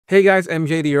Hey guys, I'm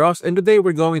JD Ross, and today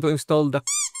we're going to install the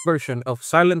version of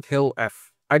Silent Hill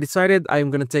F. I decided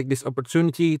I'm going to take this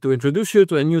opportunity to introduce you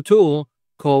to a new tool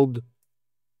called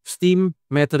Steam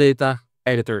Metadata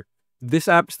Editor. This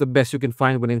app is the best you can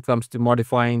find when it comes to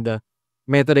modifying the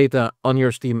metadata on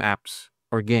your Steam apps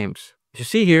or games. As you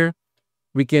see here,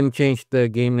 we can change the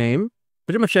game name,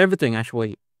 pretty much everything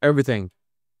actually, everything.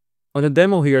 On the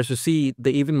demo here, as you see,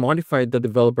 they even modified the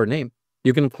developer name.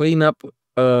 You can clean up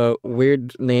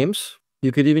weird names.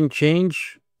 You could even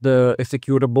change the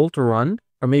executable to run,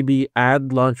 or maybe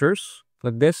add launchers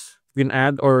like this. You can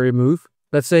add or remove.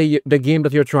 Let's say the game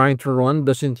that you're trying to run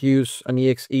doesn't use an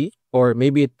exe, or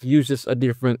maybe it uses a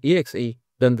different exe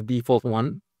than the default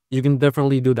one. You can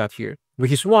definitely do that here,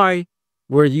 which is why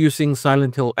we're using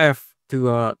Silent Hill F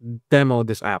to demo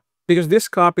this app. Because this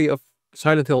copy of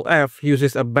Silent Hill F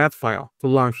uses a bat file to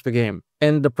launch the game.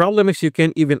 And the problem is you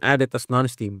can't even add it as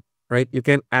non-Steam, right? You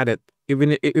can't add it.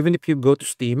 Even if you go to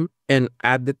Steam and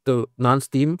add it to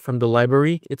non-Steam from the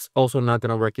library, it's also not going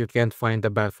to work. You can't find the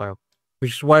bat file,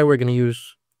 which is why we're going to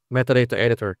use Metadata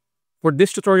Editor. For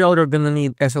this tutorial, you're going to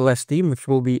need SLS Steam, which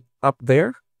will be up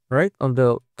there, right? On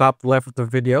the top left of the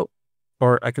video,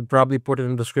 or I could probably put it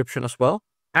in the description as well.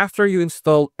 After you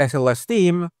install SLS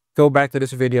Steam, go back to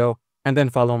this video and then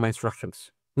follow my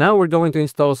instructions. Now we're going to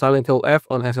install Silent Hill F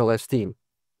on SLS Steam.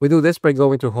 We do this by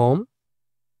going to home.config,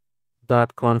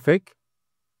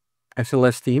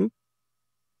 SLS Steam,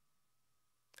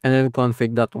 and then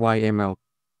config.yml.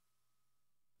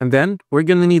 And then we're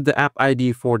going to need the app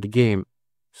ID for the game.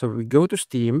 So we go to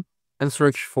Steam and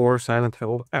search for Silent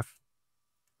Hill F.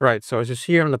 Right, so as you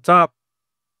see here on the top,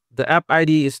 the app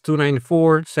ID is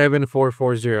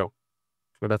 2947440.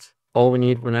 So that's all we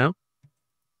need for now.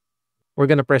 We're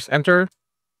going to press enter,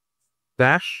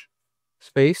 dash,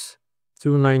 space,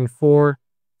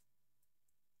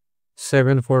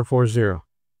 2947440.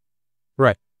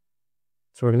 Right.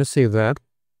 So we're going to save that,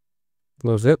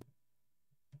 close it,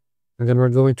 and then we're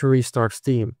going to restart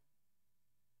Steam.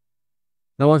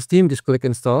 Now on Steam, just click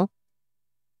install.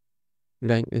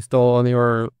 Then install on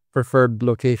your preferred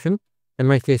location. In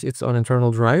my case, it's on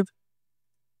internal drive.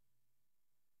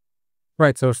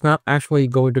 Right, so it's not actually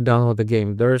going to download the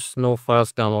game. There's no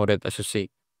files downloaded, as you see.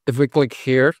 If we click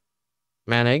here,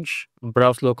 manage,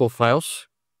 browse local files,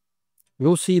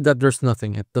 you'll see that there's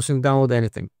nothing. It doesn't download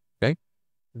anything, okay?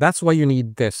 That's why you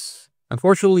need this.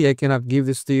 Unfortunately, I cannot give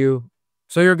this to you.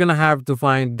 So you're going to have to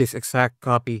find this exact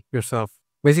copy yourself.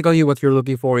 Basically, what you're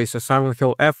looking for is a Silent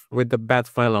Hill F with the bat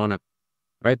file on it,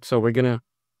 right? So we're going to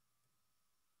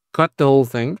cut the whole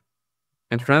thing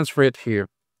and transfer it here.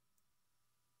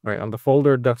 Right, on the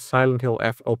folder the Silent Hill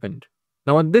F opened.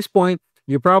 Now at this point,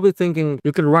 you're probably thinking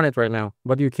you could run it right now,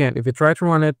 but you can't. If you try to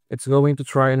run it, it's going to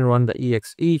try and run the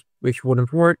exe, which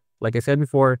wouldn't work. Like I said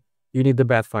before, you need the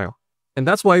bat file. And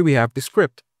that's why we have this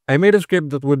script. I made a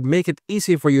script that would make it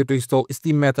easy for you to install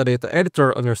Steam Metadata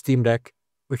Editor on your Steam Deck,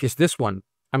 which is this one.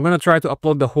 I'm going to try to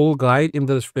upload the whole guide in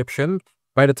the description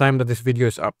by the time that this video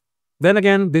is up. Then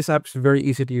again, this app is very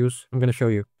easy to use. I'm going to show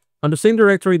you. On the same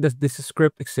directory that this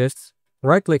script exists,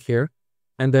 right-click here,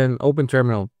 and then open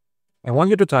terminal. I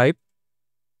want you to type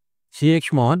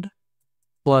chmod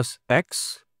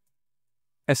 +x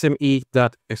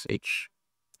sme.sh.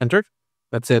 Enter.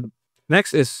 That's it.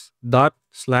 Next is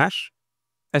 /sme.sh.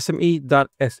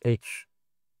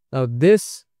 Now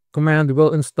this command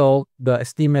will install the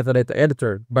Steam Metadata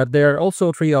Editor, but there are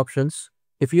also three options.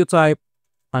 If you type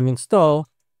uninstall,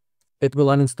 it will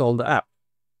uninstall the app.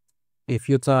 If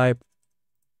you type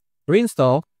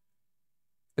reinstall,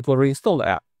 it will reinstall the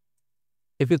app.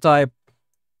 If you type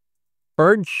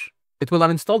purge, it will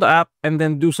uninstall the app and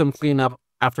then do some cleanup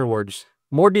afterwards.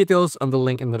 More details on the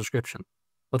link in the description.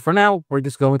 But for now, we're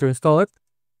just going to install it.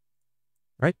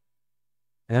 Right?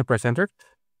 And then press enter.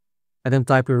 And then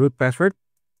type your root password.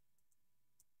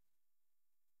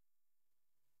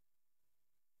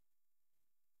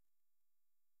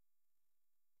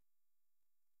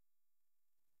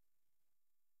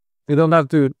 You don't have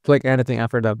to click anything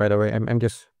after that, by the way. I'm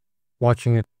just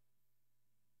watching it.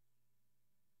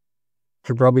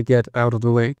 Should probably get out of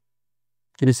the way.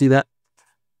 Can you see that?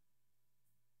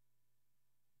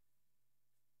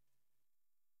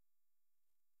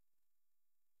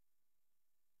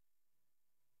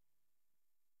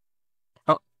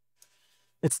 Oh,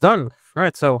 it's done. All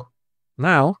right, so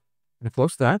now I'm going to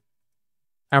close that.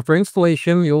 After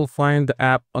installation, you'll find the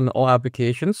app on all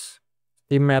applications,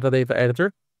 Steam Metadata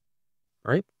Editor.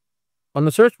 Right? On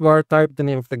the search bar, type the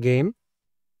name of the game.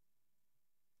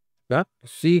 Yeah,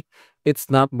 see, it's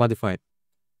not modified.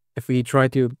 If we try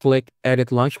to click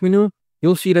Edit Launch Menu,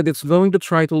 you'll see that it's going to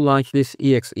try to launch this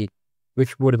exe.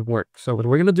 which wouldn't work. So what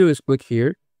we're gonna do is click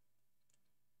here,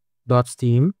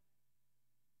 .steam,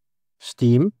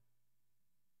 Steam,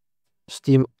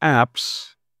 Steam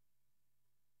apps,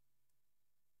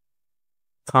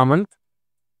 common,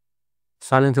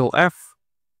 Silent Hill F,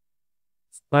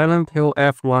 Silent Hill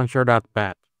F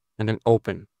launcher.bat, and then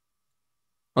open.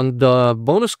 On the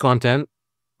bonus content,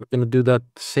 we're gonna do that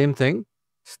same thing.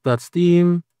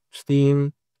 Steam,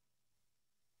 Steam,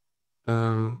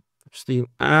 Steam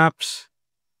apps,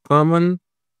 common,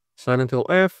 Silent Hill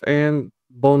F, and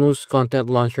bonus content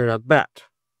launcher.bat.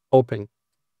 Open.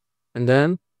 And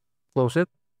then close it,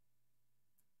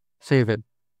 save it.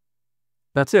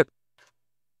 That's it.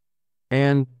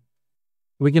 And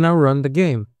we can now run the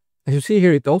game. As you see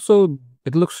here, it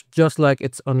looks just like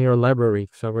it's on your library.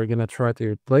 So we're gonna try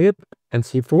to play it and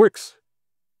see if it works.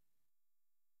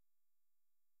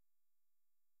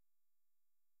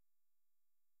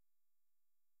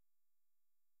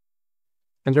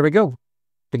 And there we go.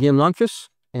 The game launches,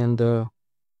 and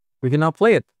we can now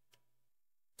play it.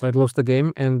 So I close the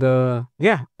game, and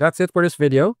yeah, that's it for this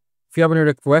video. If you have any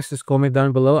requests, just comment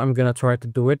down below. I'm gonna try to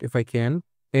do it if I can.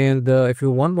 And if you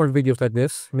want more videos like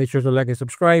this, make sure to like and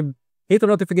subscribe. Hit the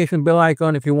notification bell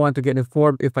icon if you want to get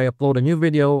informed if I upload a new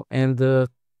video. And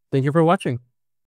thank you for watching.